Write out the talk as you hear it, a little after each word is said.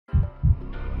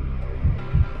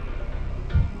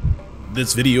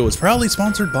This video is proudly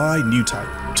sponsored by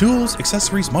Newtype. Tools,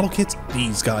 accessories, model kits,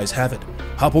 these guys have it.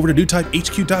 Hop over to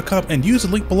newtypehq.com and use the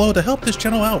link below to help this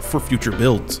channel out for future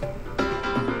builds.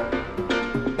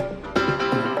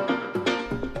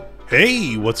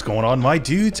 Hey, what's going on my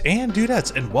dudes and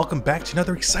dudettes, and welcome back to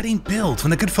another exciting build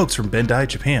from the good folks from Bandai,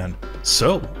 Japan.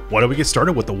 So, why don't we get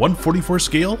started with the 144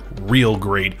 scale, real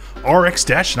grade,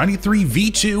 RX-93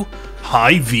 V2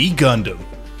 High V Gundam.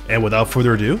 And without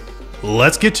further ado,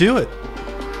 let's get to it.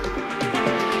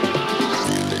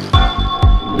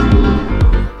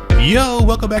 Yo,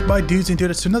 welcome back my dudes and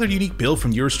dudettes to another unique build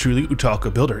from yours truly,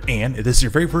 Otakubuilder, and if this is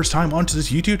your very first time onto this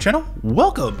YouTube channel,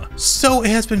 welcome! So it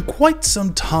has been quite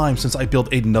some time since I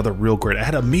built another real grade. I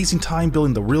had an amazing time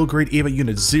building the real grade Eva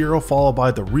Unit 0 followed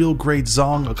by the real grade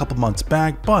Zong a couple months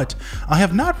back, but I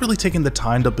have not really taken the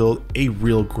time to build a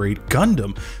real grade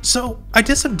Gundam. So I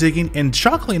did some digging and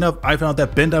shockingly enough, I found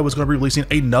that Bandai was going to be releasing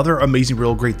another amazing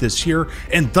real grade this year,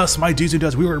 and thus my dudes and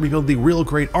dudettes, we were going to be building the real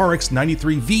grade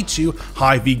RX-93 V2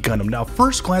 High V Gundam. Now,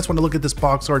 first glance when I look at this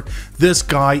box art, this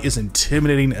guy is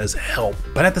intimidating as hell.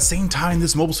 But at the same time,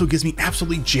 this mobile suit gives me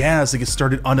absolutely jazzed to get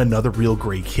started on another real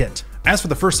grade kit. As for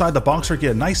the first side, the box art, get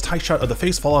a nice tight shot of the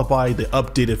face followed by the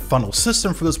updated funnel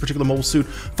system for this particular mobile suit,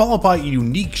 followed by a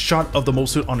unique shot of the mobile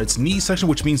suit on its knee section,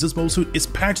 which means this mobile suit is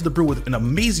packed to the brim with an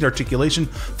amazing articulation,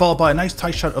 followed by a nice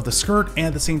tight shot of the skirt and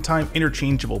at the same time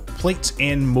interchangeable plates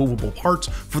and movable parts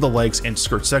for the legs and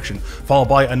skirt section, followed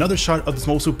by another shot of this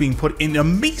mobile suit being put in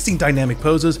amazing dynamic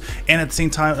poses and at the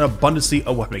same time an abundance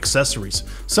of weapon accessories.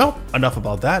 So enough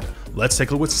about that, let's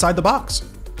take a look what's inside the box.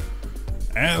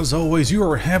 As always, you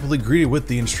are happily greeted with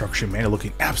the instruction manual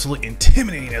looking absolutely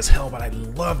intimidating as hell, but I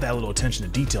love that little attention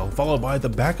to detail, followed by the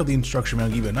back of the instruction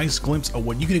manual give you a nice glimpse of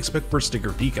what you can expect for sticker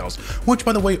decals, which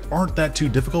by the way aren't that too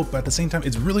difficult, but at the same time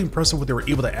it's really impressive what they were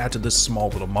able to add to this small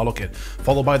little model kit.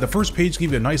 Followed by the first page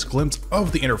give you a nice glimpse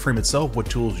of the inner frame itself, what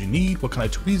tools you need, what kind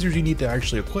of tweezers you need to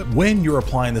actually equip when you're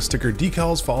applying the sticker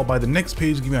decals, followed by the next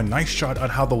page give you a nice shot on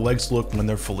how the legs look when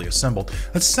they're fully assembled.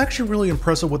 That's actually really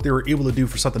impressive what they were able to do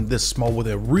for something this small with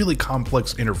a really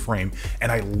complex inner frame,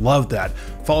 and I love that.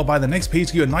 Followed by the next page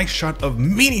give you a nice shot of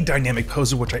many dynamic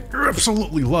poses, which I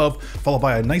absolutely love, followed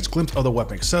by a nice glimpse of the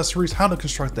weapon accessories, how to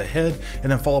construct the head,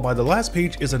 and then followed by the last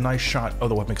page is a nice shot of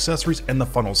the weapon accessories and the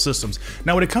funnel systems.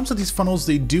 Now when it comes to these funnels,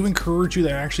 they do encourage you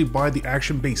to actually buy the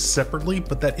action base separately,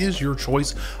 but that is your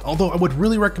choice, although I would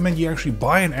really recommend you actually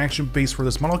buy an action base for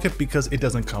this model kit because it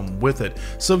doesn't come with it.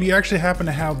 So if you actually happen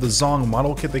to have the Zong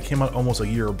model kit that came out almost a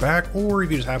year back, or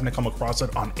if you just happen to come across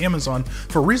it on Amazon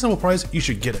for a reasonable price, you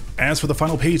should get it. As for the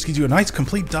final page, gives you a nice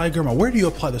complete diagram of where do you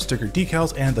apply the sticker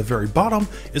decals, and at the very bottom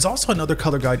is also another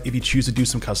color guide if you choose to do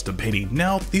some custom painting.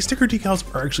 Now these sticker decals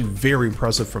are actually very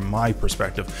impressive from my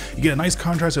perspective. You get a nice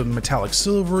contrast of metallic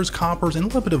silvers, coppers, and a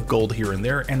little bit of gold here and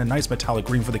there, and a nice metallic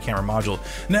green for the camera module.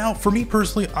 Now for me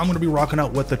personally, I'm going to be rocking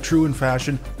out with the true and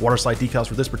fashion water slide decals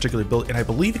for this particular build, and I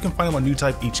believe you can find them on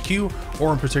Newtype HQ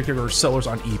or in particular sellers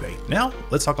on eBay. Now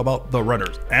let's talk about the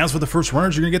runners. As for the first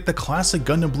runners, you're going to get the classic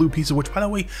Gundam blue piece, which by the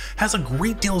way has a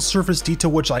great deal of surface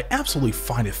detail, which I absolutely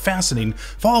find it fascinating,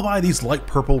 followed by these light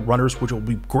purple runners, which will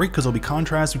be great because there'll be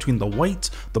contrast between the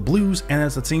whites, the blues, and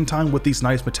at the same time with these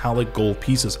nice metallic gold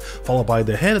pieces, followed by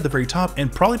the head at the very top,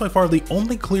 and probably by far the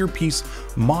only clear piece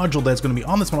module that's going to be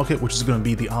on this model kit, which is going to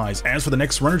be the eyes. As for the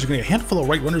next runners, you're going to get a handful of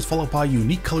white runners, followed by a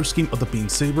unique color scheme of the beam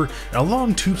saber, and a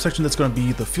long tube section that's going to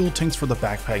be the fuel tanks for the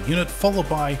backpack unit, followed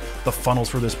by the funnels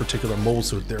for this particular mold.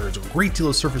 So there is a great deal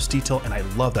of surface detail, and I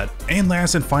love that. And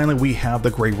last and finally, we have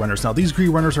the gray runners. Now these gray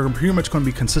runners are pretty much going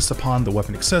to be consist upon the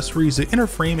weapon accessories, the inner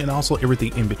frame, and also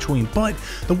everything in between. But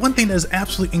the one thing that is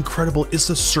absolutely incredible is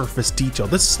the surface detail.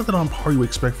 This is something on par you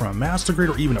expect from a master grade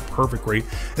or even a perfect grade,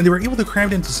 and they were able to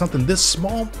cram it into something this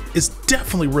small is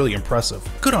definitely really impressive.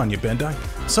 Good on you, Bandai.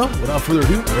 So without further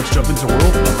ado, let's jump into the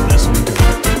world of this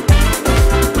week.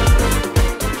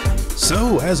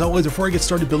 So, as always, before I get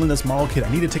started building this model kit,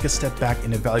 I need to take a step back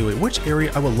and evaluate which area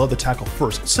I would love to tackle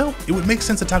first. So, it would make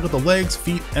sense to tackle the legs,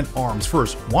 feet, and arms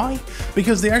first. Why?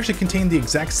 Because they actually contain the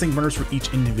exact same runners for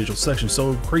each individual section,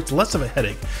 so it creates less of a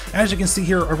headache. As you can see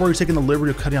here, I've already taken the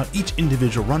liberty of cutting out each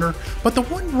individual runner, but the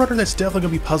one runner that's definitely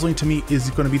going to be puzzling to me is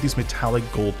going to be these metallic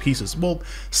gold pieces. Well,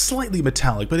 slightly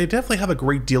metallic, but they definitely have a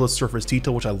great deal of surface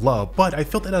detail, which I love, but I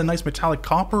feel that a nice metallic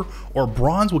copper or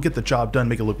bronze will get the job done,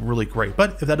 make it look really great.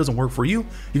 But if that doesn't work for you,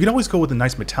 you can always go with a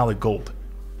nice metallic gold.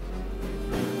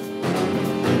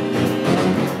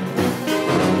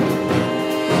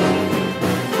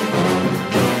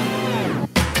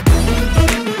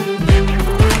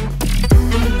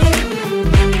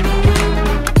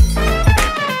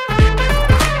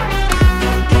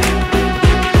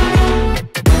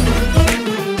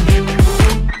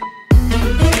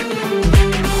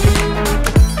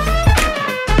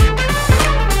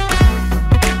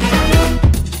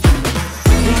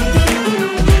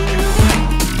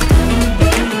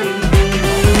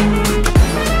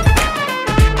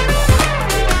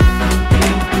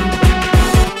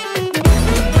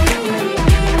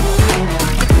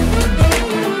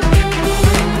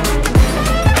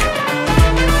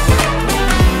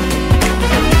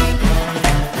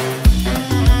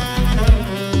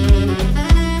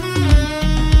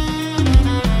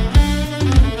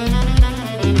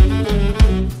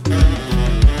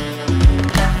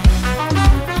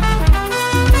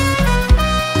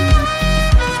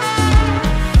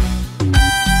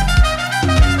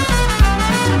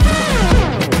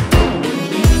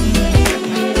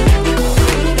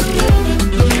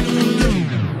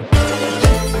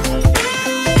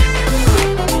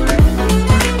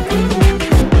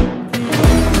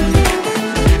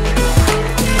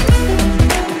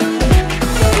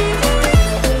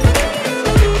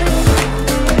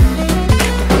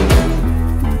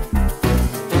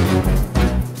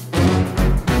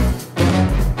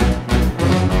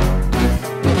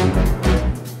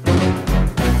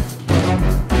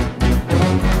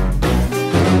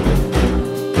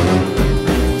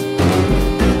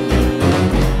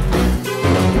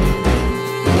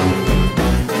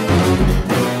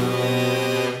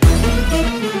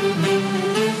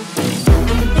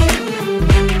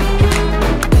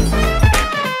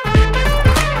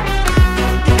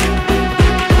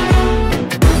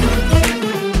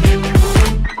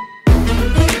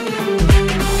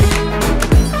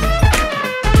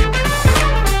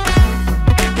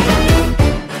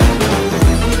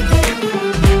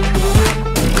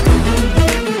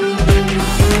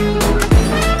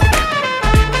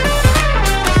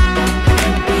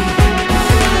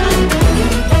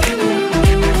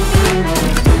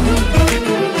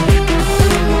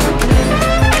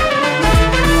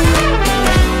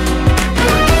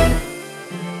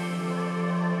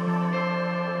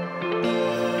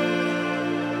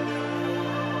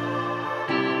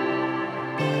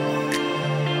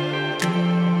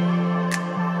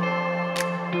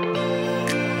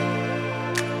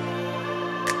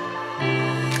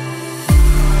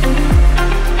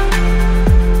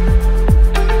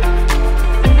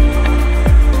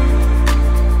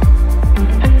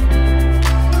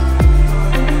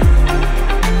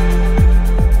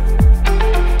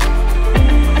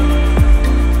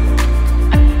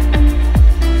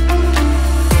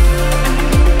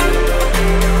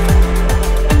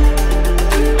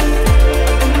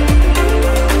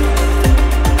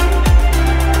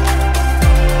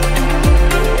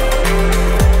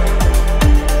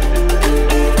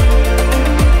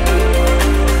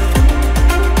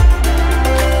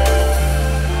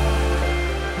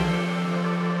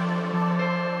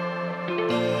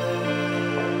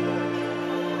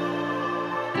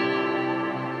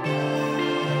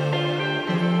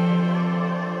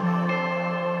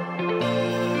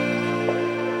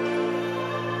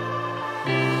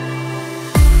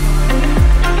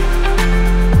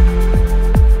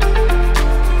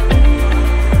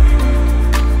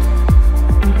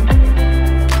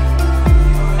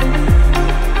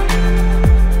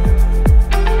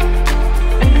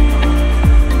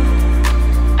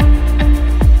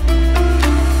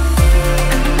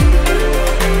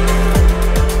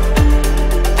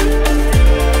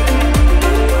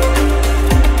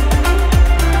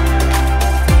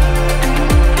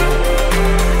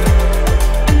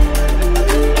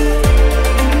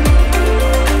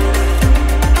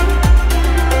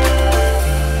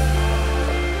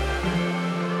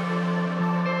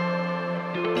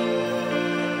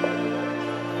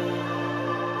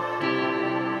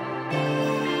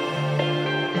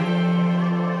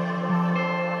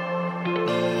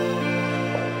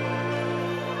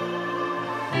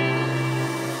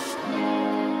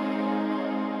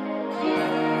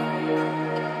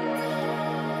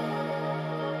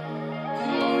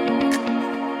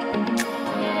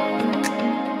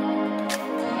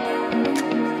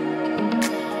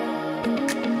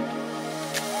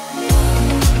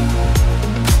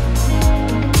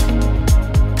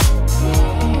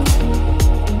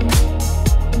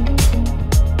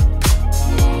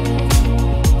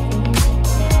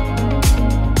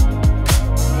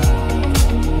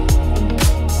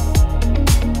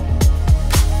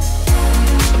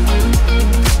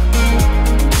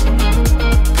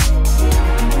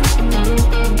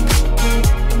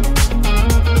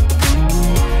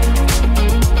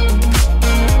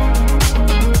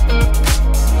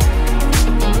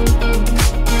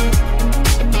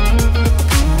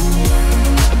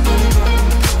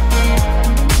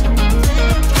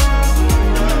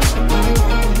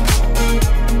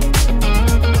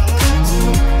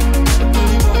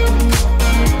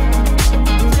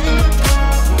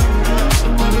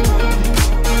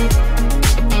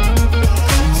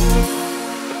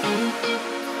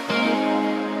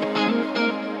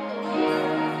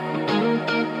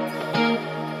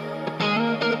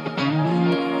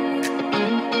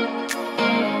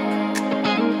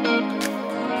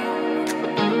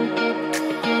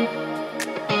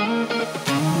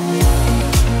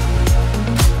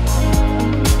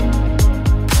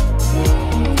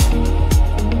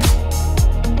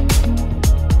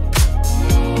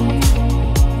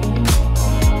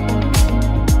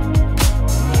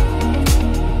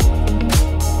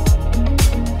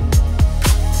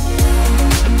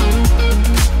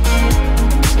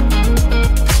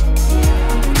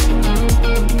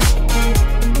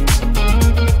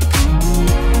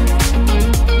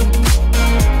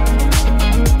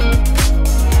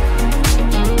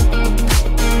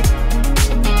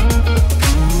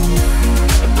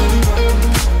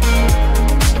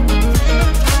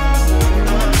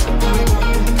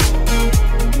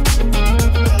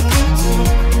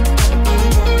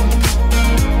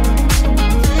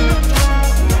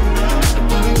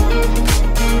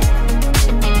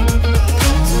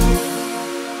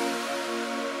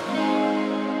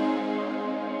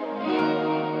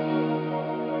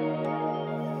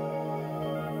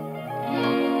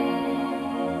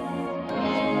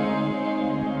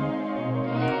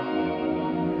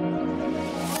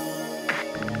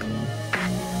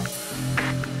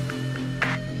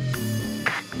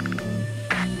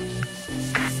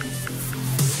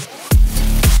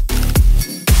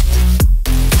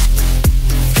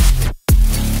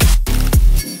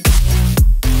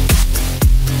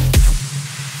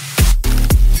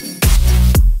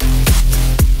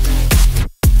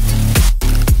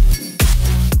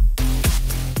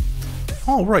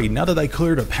 Alright, now that I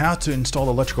cleared a path to install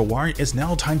the electrical wiring, it's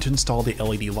now time to install the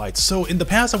LED lights. So in the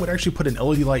past I would actually put an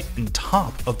LED light on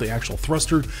top of the actual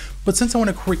thruster, but since I want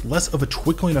to create less of a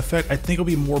twinkling effect, I think it'll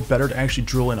be more better to actually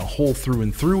drill in a hole through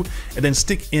and through and then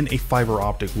stick in a fiber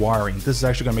optic wiring. This is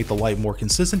actually going to make the light more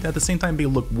consistent, at the same time make it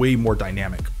look way more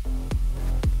dynamic.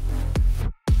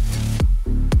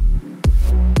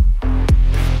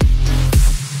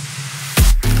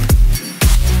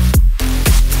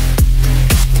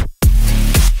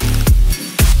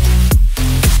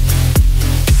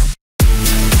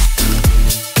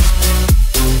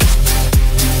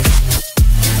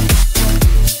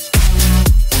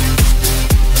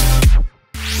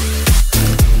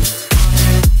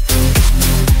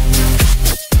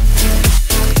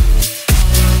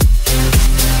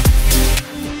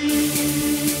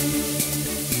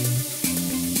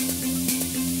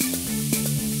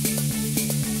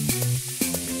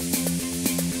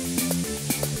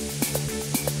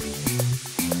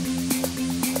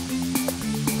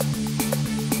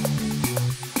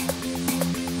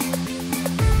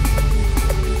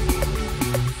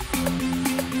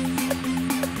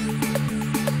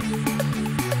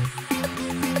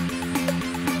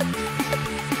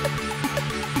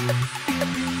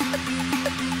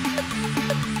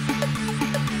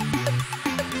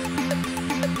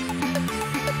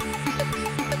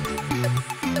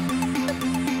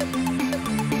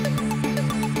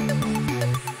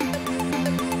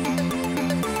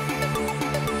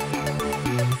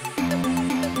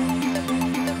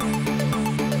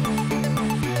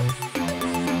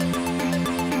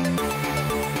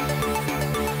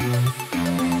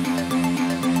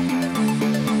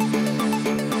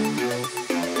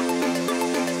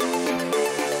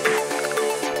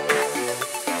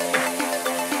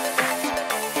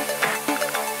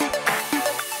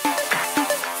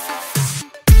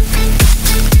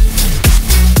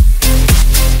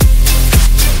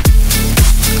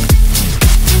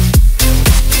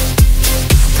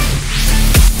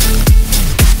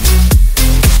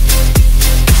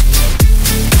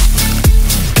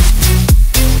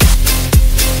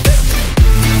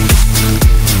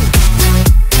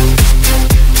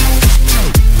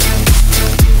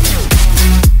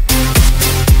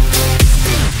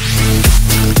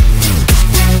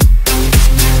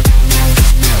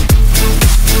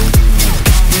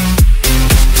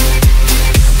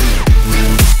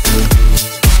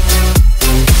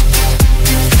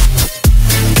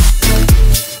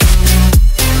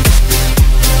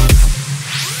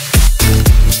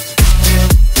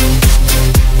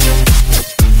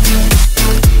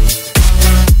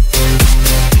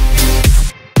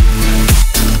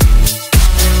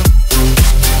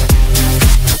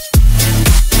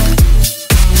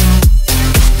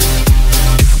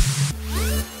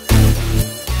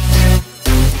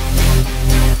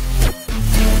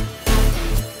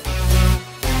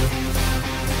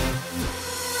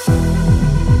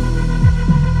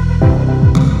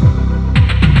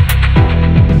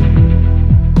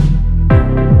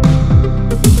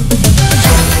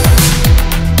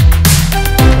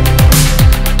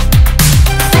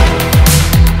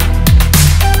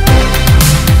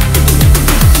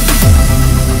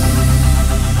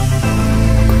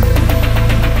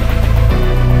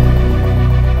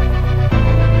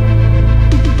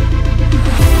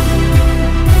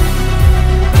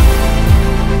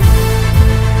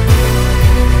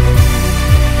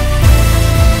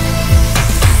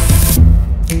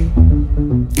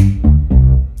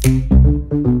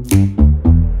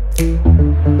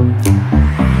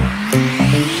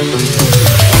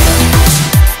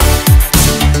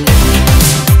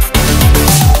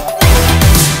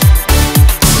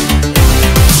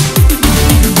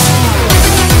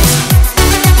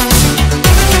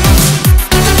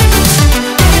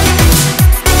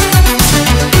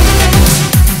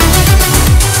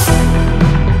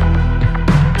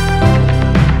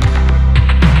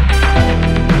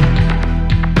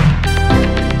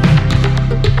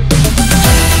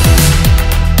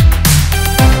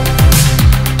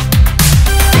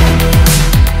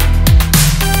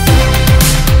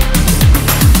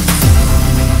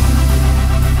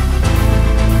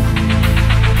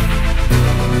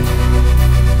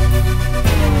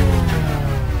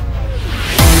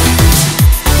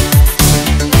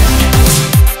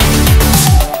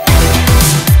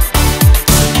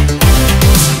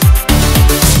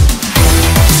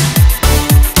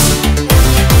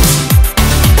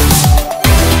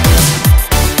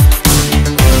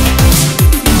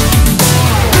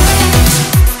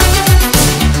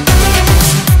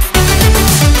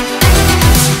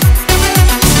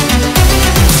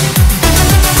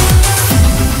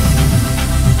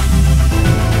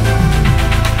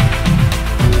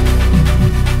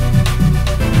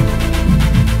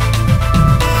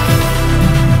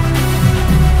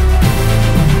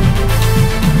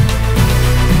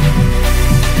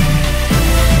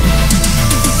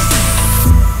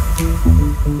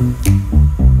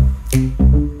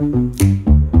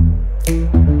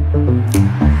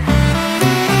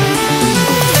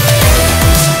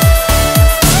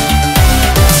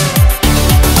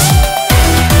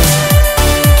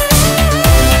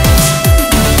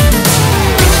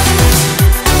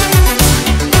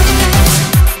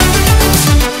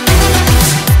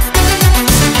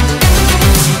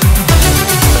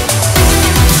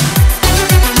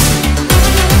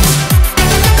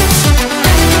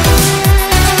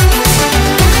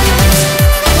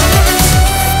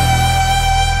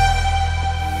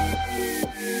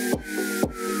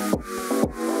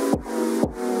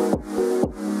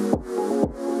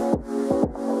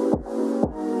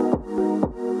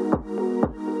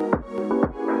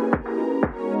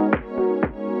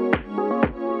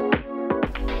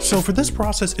 So for this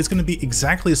process, it's going to be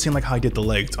exactly the same like how I did the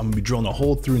legs. I'm going to be drilling a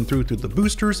hole through and through the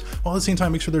boosters, while at the same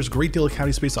time make sure there's a great deal of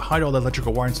cavity space to hide all the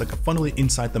electrical wiring so I can funnel it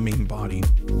inside the main body.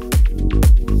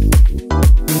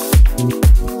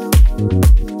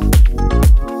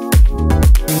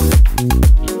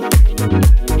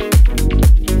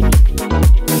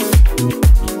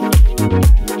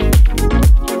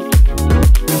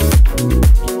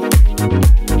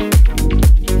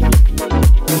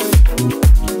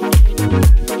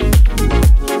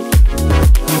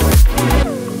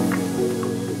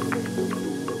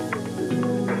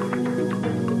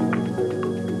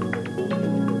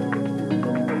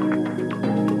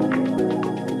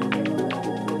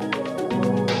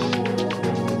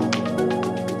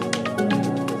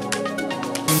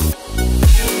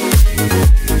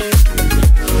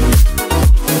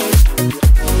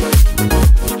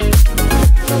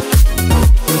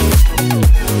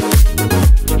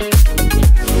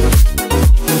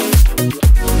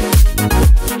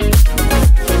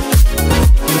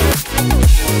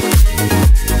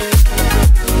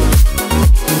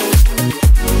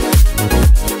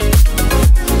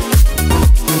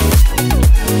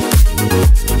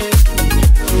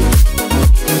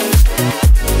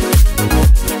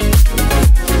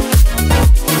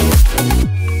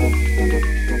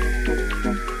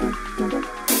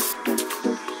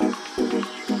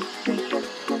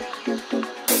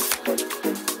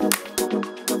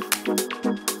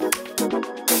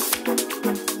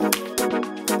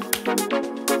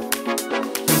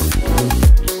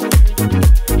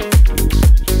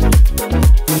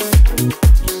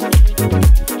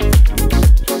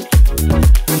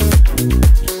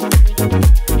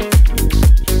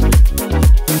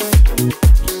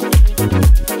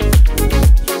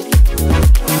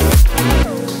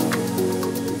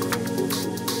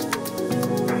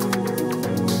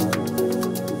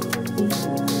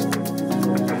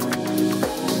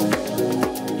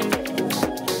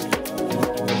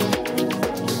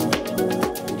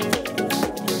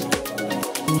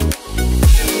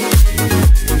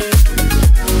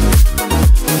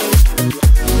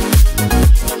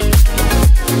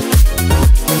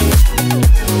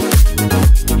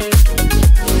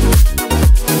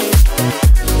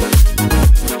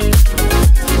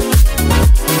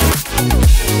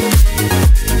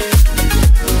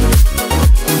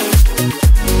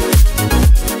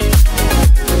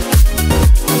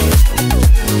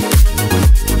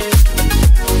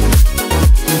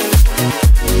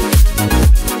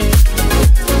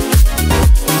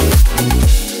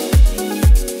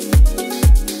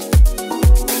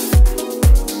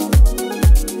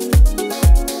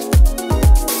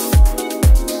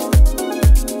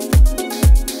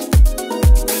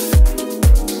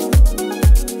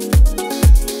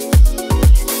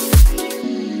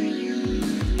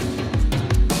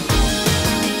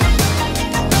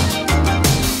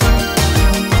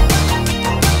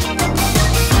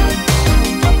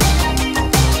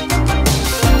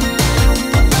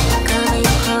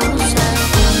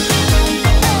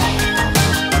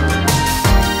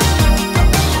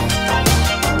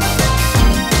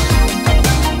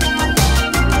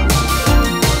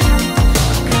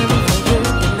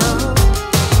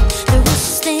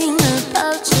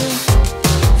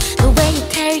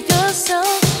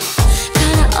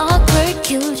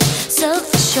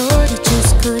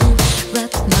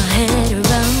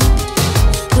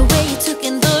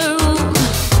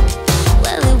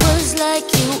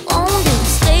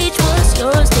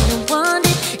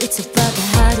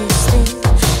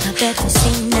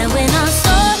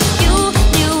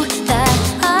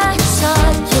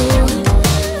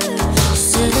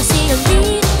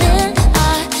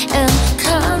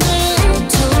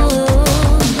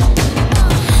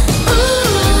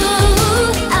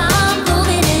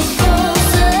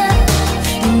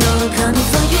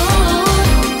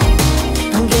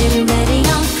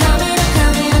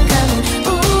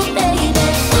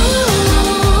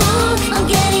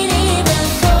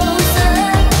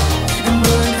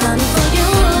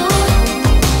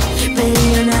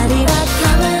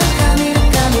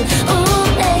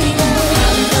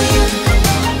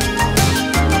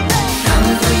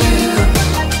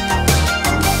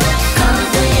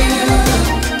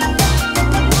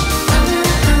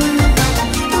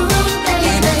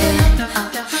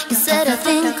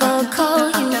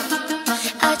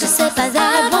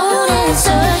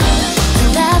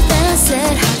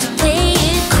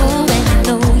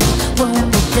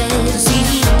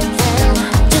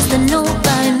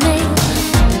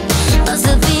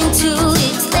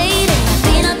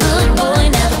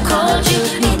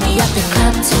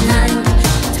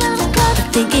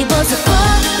 think it was a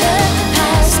quarter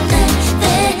past, and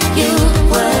there you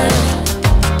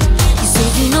were.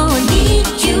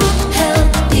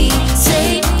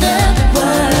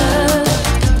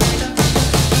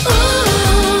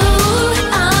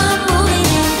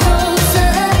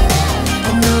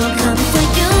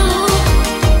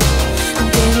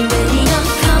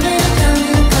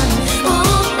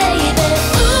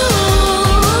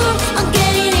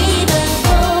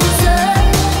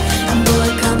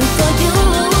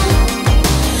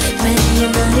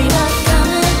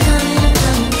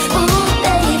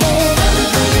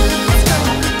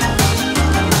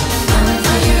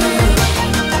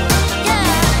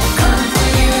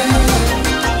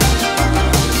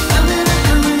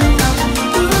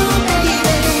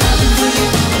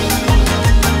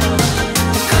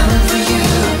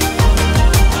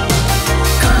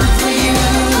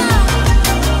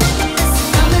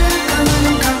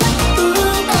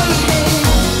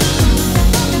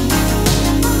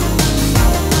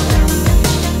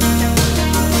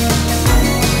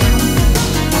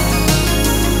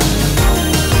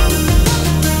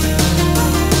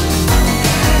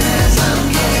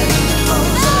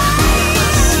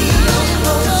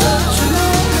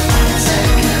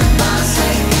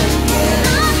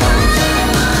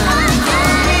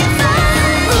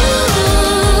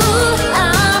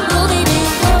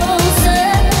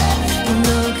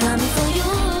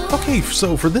 Okay,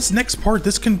 so for this next part,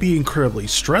 this can be incredibly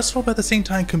stressful, but at the same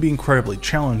time can be incredibly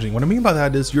challenging. What I mean by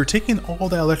that is you're taking all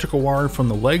that electrical wire from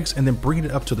the legs and then bringing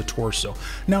it up to the torso.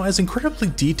 Now, as incredibly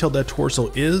detailed that torso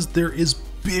is, there is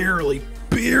barely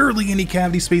any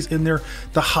cavity space in there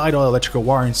to hide all electrical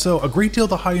wiring. So a great deal of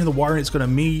the hiding the wiring is going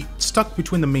to be stuck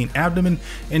between the main abdomen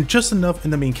and just enough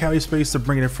in the main cavity space to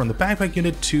bring it from the backpack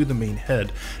unit to the main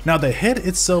head. Now the head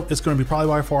itself is going to be probably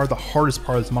by far the hardest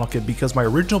part of this model kit, because my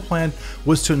original plan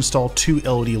was to install 2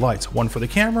 LED lights, one for the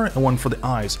camera and one for the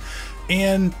eyes.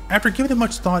 And after giving it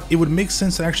much thought, it would make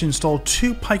sense to actually install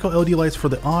 2 Pico LED lights for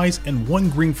the eyes and 1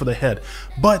 green for the head.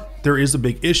 But there is a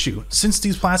big issue. Since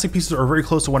these plastic pieces are very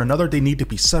close to one another, they need to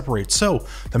be separated. So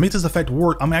to make this effect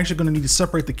work, I'm actually going to need to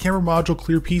separate the camera module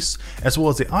clear piece as well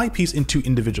as the eye piece into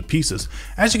individual pieces.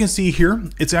 As you can see here,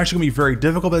 it's actually going to be very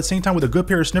difficult, but at the same time, with a good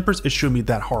pair of snippers, it shouldn't be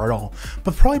that hard at all.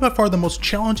 But probably by far the most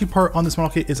challenging part on this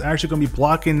model kit is actually going to be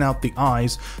blocking out the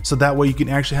eyes, so that way you can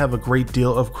actually have a great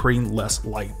deal of creating less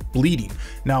light bleeding.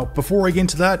 Now, before I get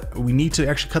into that, we need to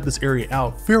actually cut this area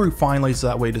out very finely, so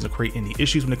that way it doesn't create any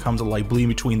issues when it comes to light bleeding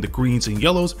between the greens and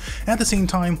yellows. At the same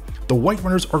time, the white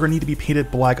runners are going to need to be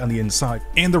painted black on the inside.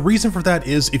 And the reason for that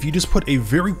is if you just put a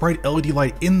very bright LED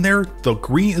light in there, the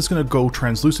green is going to go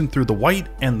translucent through the white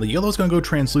and the yellow is going to go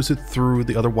translucent through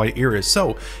the other white areas.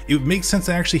 So it would make sense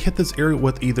to actually hit this area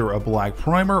with either a black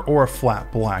primer or a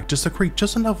flat black, just to create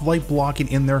just enough light blocking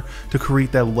in there to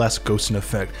create that less ghosting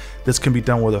effect. This can be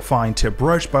done with a fine tip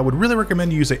brush, but I would really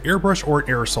recommend you use an airbrush or an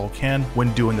aerosol can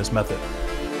when doing this method.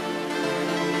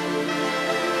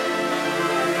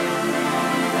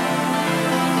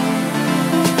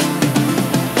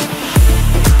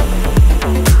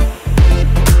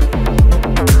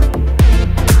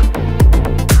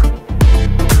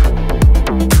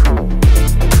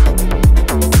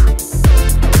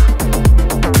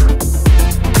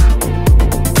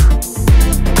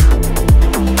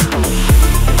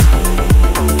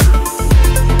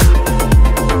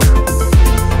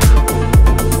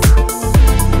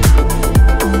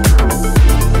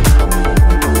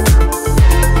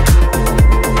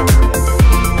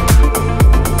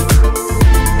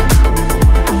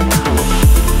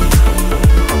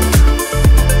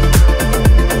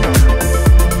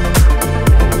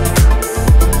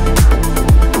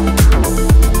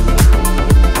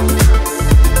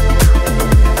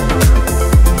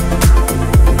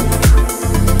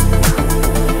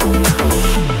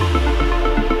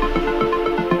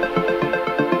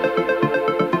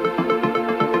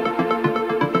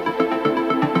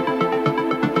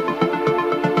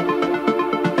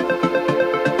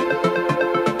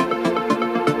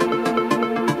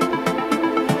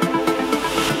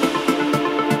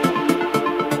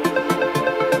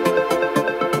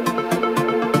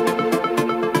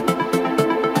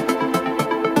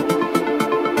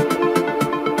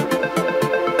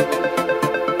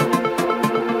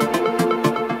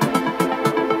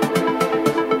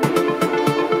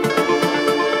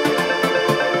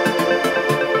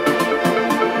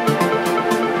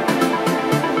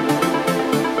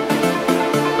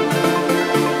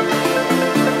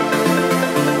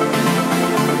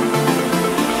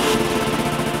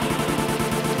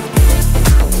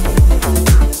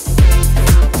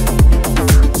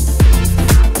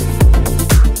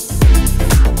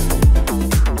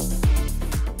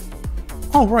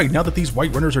 Alright, now that these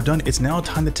white runners are done, it's now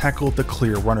time to tackle the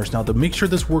clear runners. Now to make sure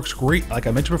this works great, like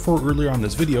I mentioned before earlier on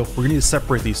this video, we're going to need to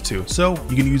separate these two. So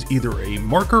you can use either a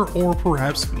marker or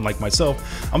perhaps, like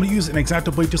myself, I'm going to use an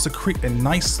X-Acto blade just to create a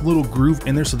nice little groove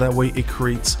in there, so that way it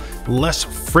creates less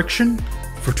friction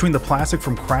between the plastic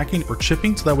from cracking or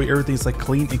chipping, so that way everything's like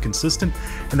clean and consistent.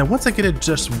 And then once I get it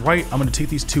just right, I'm going to take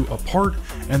these two apart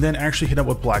and then actually hit up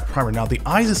with black primer. Now the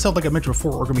eyes itself, like I mentioned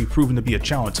before, are going to be proven to be a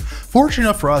challenge. Fortunate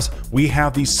enough for us, we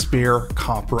have these spare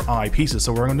copper eye pieces.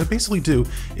 So what we're going to basically do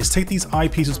is take these eye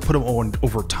pieces, put them on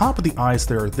over top of the eyes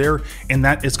that are there, and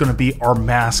that is going to be our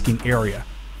masking area.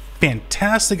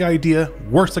 Fantastic idea,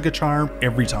 works like a charm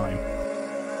every time.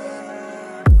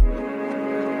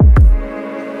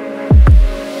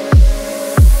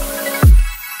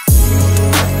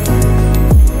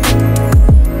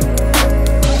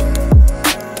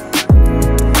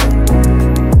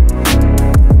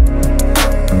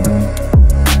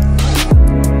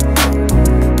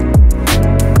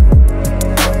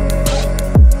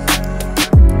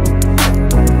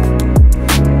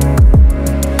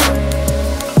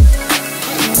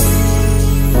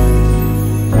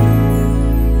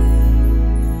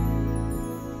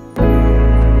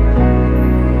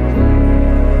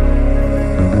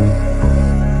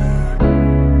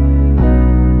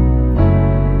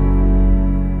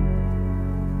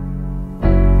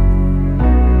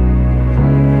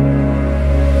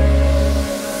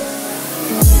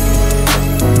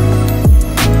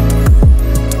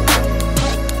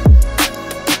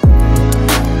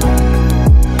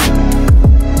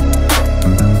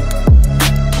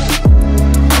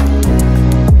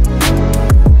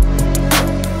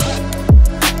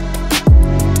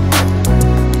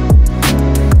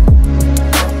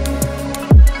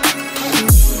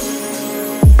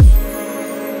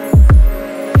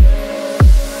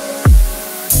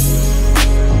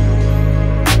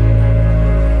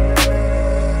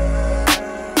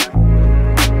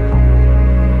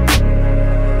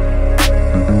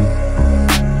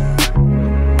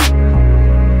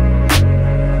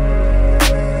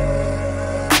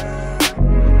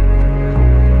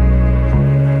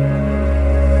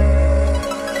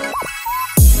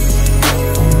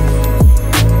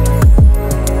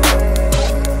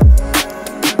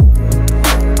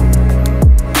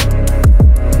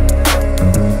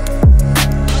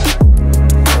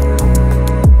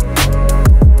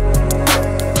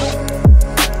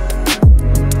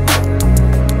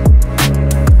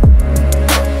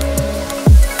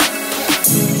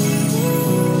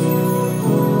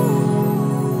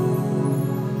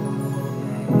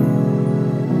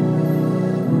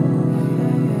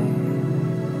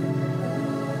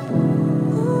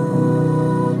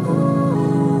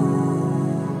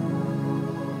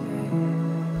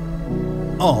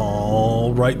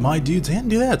 Alright, my dudes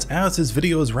and dudettes, as this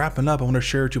video is wrapping up, I want to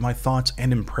share with you my thoughts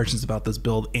and impressions about this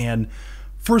build. And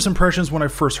first impressions when I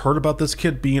first heard about this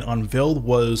kit being unveiled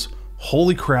was,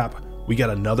 holy crap, we got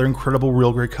another incredible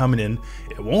real grade coming in.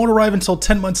 It won't arrive until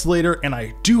 10 months later, and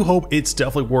I do hope it's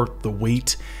definitely worth the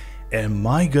wait. And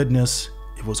my goodness,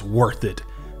 it was worth it.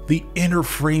 The inner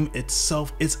frame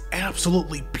itself is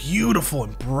absolutely beautiful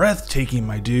and breathtaking,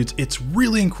 my dudes. It's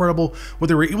really incredible what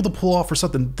they were able to pull off for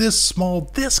something this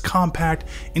small, this compact,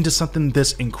 into something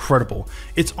this incredible.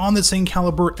 It's on the same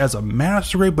caliber as a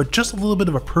master grade, but just a little bit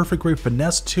of a perfect grade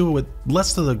finesse to it with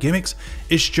less of the gimmicks.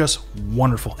 It's just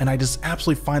wonderful, and I just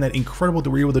absolutely find that incredible that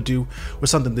we're able to do with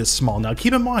something this small. Now,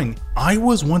 keep in mind, I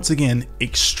was once again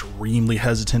extremely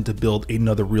hesitant to build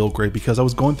another real grade because I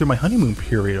was going through my honeymoon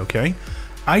period, okay?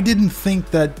 I didn't think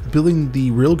that building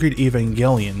the real grade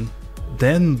Evangelion,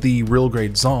 then the real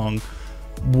grade Zong,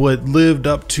 would live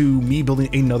up to me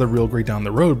building another real grade down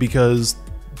the road because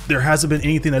there hasn't been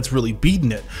anything that's really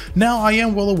beaten it. Now, I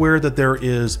am well aware that there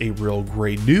is a real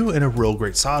grade New and a real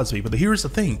grade Sosby, but here's the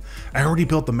thing. I already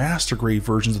built the master grade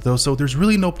versions of those, so there's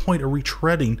really no point of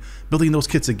retreading building those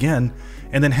kits again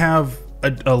and then have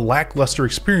a lackluster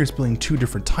experience building two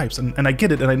different types. And I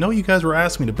get it, and I know you guys were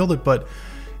asking me to build it, but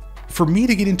for me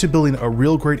to get into building a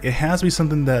real grade, it has to be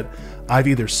something that I've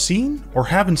either seen or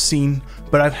haven't seen,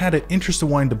 but I've had an interest in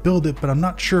wanting to build it, but I'm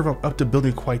not sure if I'm up to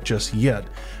building it quite just yet.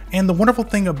 And the wonderful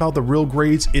thing about the real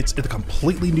grades, it's a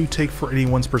completely new take for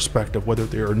anyone's perspective, whether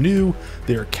they are new,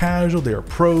 they are casual, they are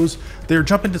pros, they're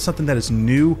jumping into something that is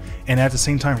new and at the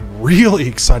same time really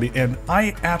exciting. And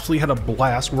I absolutely had a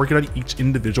blast working on each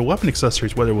individual weapon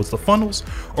accessories, whether it was the funnels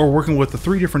or working with the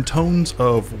three different tones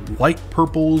of light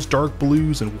purples, dark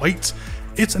blues, and whites.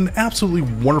 It's an absolutely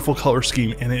wonderful color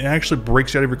scheme, and it actually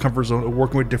breaks you out of your comfort zone of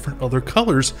working with different other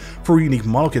colors for unique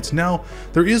model kits. Now,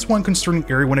 there is one concerning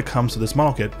area when it comes to this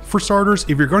model kit. For starters,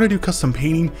 if you're going to do custom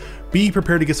painting, be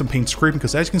prepared to get some paint scraping,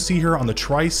 because as you can see here on the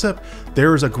tricep,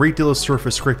 there is a great deal of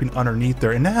surface scraping underneath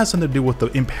there, and that has something to do with the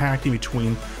impacting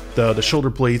between the shoulder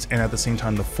blades and at the same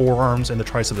time the forearms and the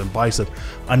tricep and bicep.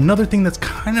 Another thing that's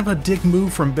kind of a dick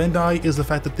move from Bandai is the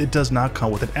fact that it does not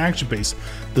come with an action base.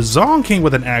 The Zong came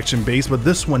with an action base, but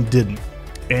this one didn't.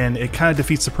 And it kind of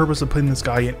defeats the purpose of putting this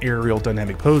guy in aerial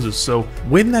dynamic poses. So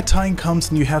when that time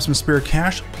comes and you have some spare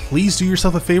cash, please do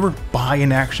yourself a favor, buy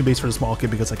an action base for the small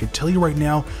kit, because I can tell you right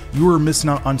now, you are missing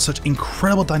out on such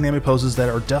incredible dynamic poses that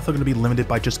are definitely going to be limited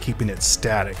by just keeping it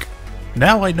static.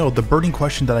 Now I know the burning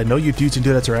question that I know you dudes and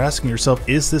dudettes are asking yourself,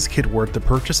 is this kit worth the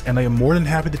purchase? And I am more than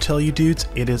happy to tell you dudes,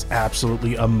 it is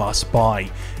absolutely a must buy.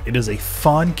 It is a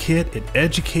fun kit, it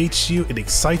educates you, it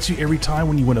excites you every time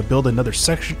when you want to build another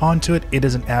section onto it. It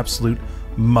is an absolute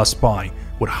must buy.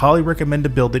 Would highly recommend to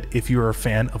build it if you are a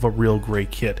fan of a real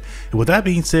great kit. And with that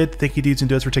being said, thank you dudes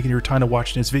and dudettes for taking your time to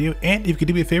watch this video, and if you could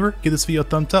do me a favor, give this video a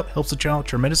thumbs up, helps the channel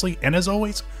tremendously, and as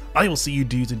always, I will see you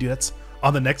dudes and dudettes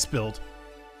on the next build.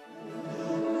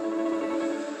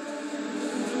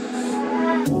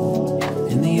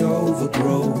 In the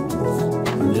overgrowth,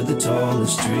 under the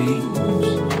tallest trees,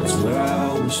 is where I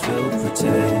always felt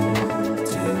protected.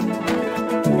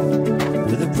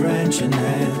 With a branch in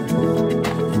hand,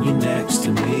 and you next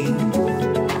to me,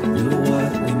 knew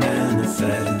what we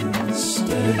manifested.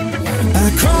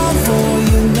 I crawl for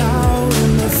you now,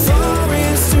 in the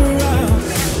forest around,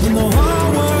 when the whole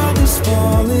world is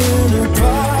falling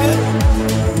apart.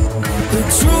 The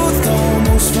truth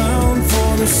almost found,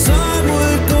 for the sun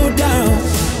would go down,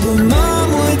 but mom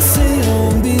would say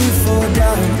home before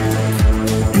dark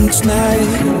each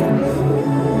night.